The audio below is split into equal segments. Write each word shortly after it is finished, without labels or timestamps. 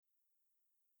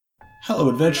Hello,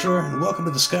 adventurer, and welcome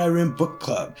to the Skyrim Book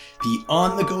Club, the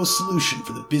on-the-go solution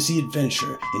for the busy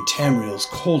adventure in Tamriel's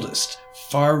coldest,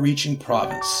 far-reaching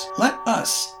province. Let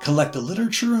us collect the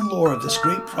literature and lore of this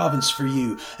great province for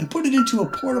you and put it into a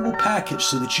portable package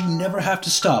so that you never have to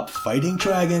stop fighting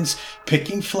dragons,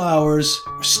 picking flowers,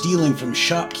 or stealing from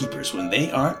shopkeepers when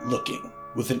they aren't looking.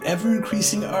 With an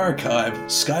ever-increasing archive,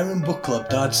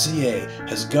 SkyrimBookClub.ca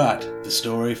has got the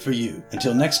story for you.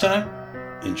 Until next time,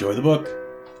 enjoy the book.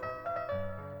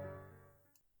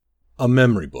 A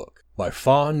Memory Book by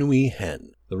Fa Nui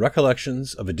Hen, The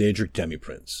Recollections of a Daedric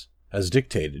Demi-Prince, as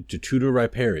dictated to Tutor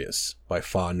Riparius by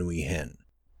Fa Nui Hen.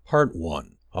 Part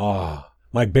 1.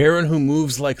 My Baron who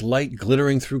moves like light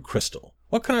glittering through crystal.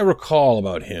 What can I recall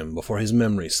about him before his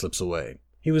memory slips away?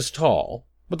 He was tall,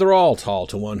 but they're all tall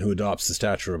to one who adopts the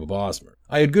stature of a Bosmer.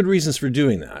 I had good reasons for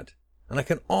doing that, and I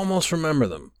can almost remember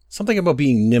them. Something about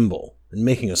being nimble and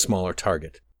making a smaller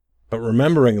target. But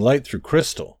remembering light through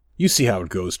crystal, you see how it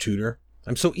goes, Tutor.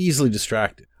 I'm so easily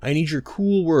distracted. I need your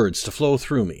cool words to flow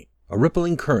through me, a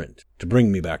rippling current to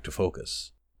bring me back to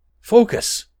focus.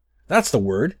 Focus! That's the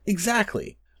word,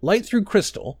 exactly. Light through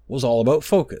crystal was all about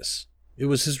focus. It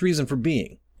was his reason for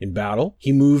being. In battle,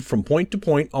 he moved from point to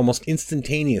point almost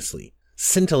instantaneously,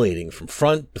 scintillating from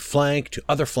front to flank to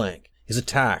other flank, his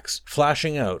attacks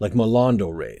flashing out like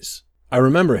Malondo rays. I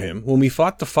remember him when we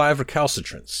fought the 5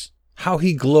 recalcitrants. How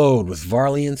he glowed with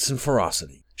varliance and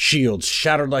ferocity. Shields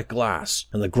shattered like glass,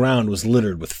 and the ground was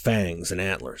littered with fangs and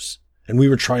antlers. And we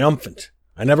were triumphant.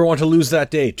 I never want to lose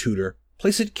that day, Tutor.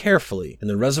 Place it carefully in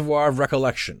the reservoir of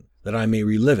recollection, that I may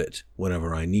relive it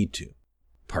whenever I need to.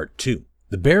 Part 2.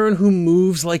 The Baron who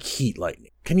moves like heat lightning.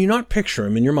 Can you not picture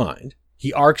him in your mind?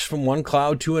 He arcs from one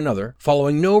cloud to another,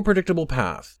 following no predictable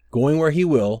path, going where he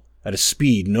will, at a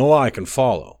speed no eye can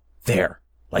follow. There,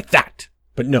 like that.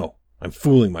 But no, I'm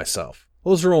fooling myself.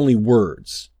 Those are only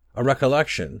words. A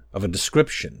recollection of a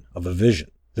description of a vision.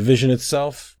 The vision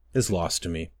itself is lost to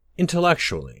me.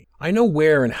 Intellectually, I know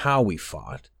where and how we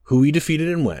fought, who we defeated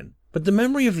and when, but the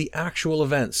memory of the actual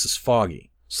events is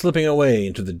foggy, slipping away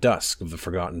into the dusk of the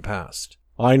forgotten past.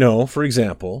 I know, for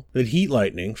example, that Heat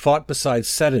Lightning fought beside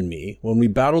Set and me when we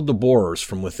battled the borers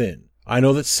from within. I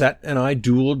know that Set and I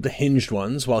dueled the hinged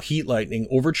ones while Heat Lightning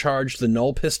overcharged the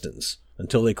null pistons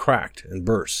until they cracked and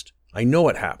burst. I know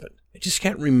it happened. I just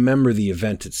can't remember the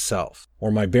event itself,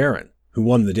 or my Baron, who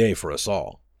won the day for us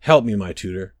all. Help me, my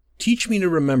tutor. Teach me to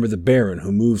remember the Baron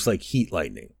who moves like heat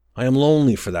lightning. I am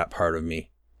lonely for that part of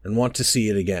me, and want to see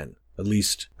it again. At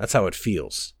least, that's how it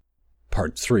feels.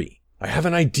 Part 3. I have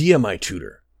an idea, my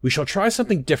tutor. We shall try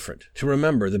something different to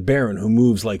remember the Baron who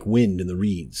moves like wind in the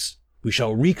reeds. We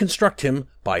shall reconstruct him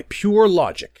by pure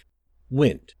logic.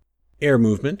 Wind. Air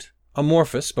movement,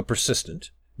 amorphous but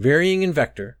persistent, varying in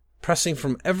vector, pressing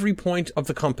from every point of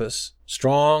the compass,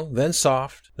 strong, then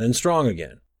soft, then strong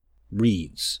again.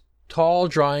 Reeds. Tall,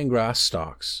 drying grass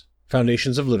stalks.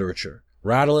 Foundations of literature,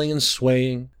 rattling and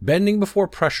swaying, bending before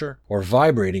pressure, or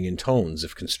vibrating in tones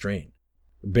if constrained.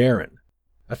 Baron.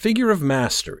 A figure of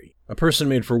mastery, a person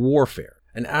made for warfare,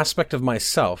 an aspect of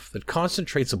myself that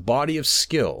concentrates a body of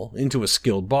skill into a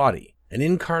skilled body, an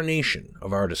incarnation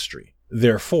of artistry.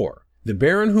 Therefore, the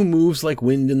Baron who moves like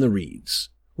wind in the reeds.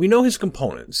 We know his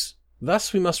components,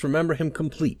 thus we must remember him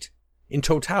complete, in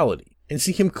totality, and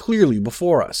see him clearly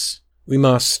before us. We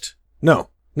must... No,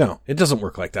 it doesn't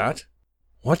work like that.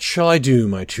 What shall I do,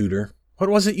 my tutor? What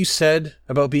was it you said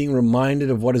about being reminded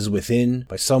of what is within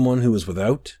by someone who is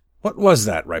without? What was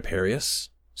that, Riparius?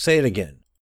 Say it again.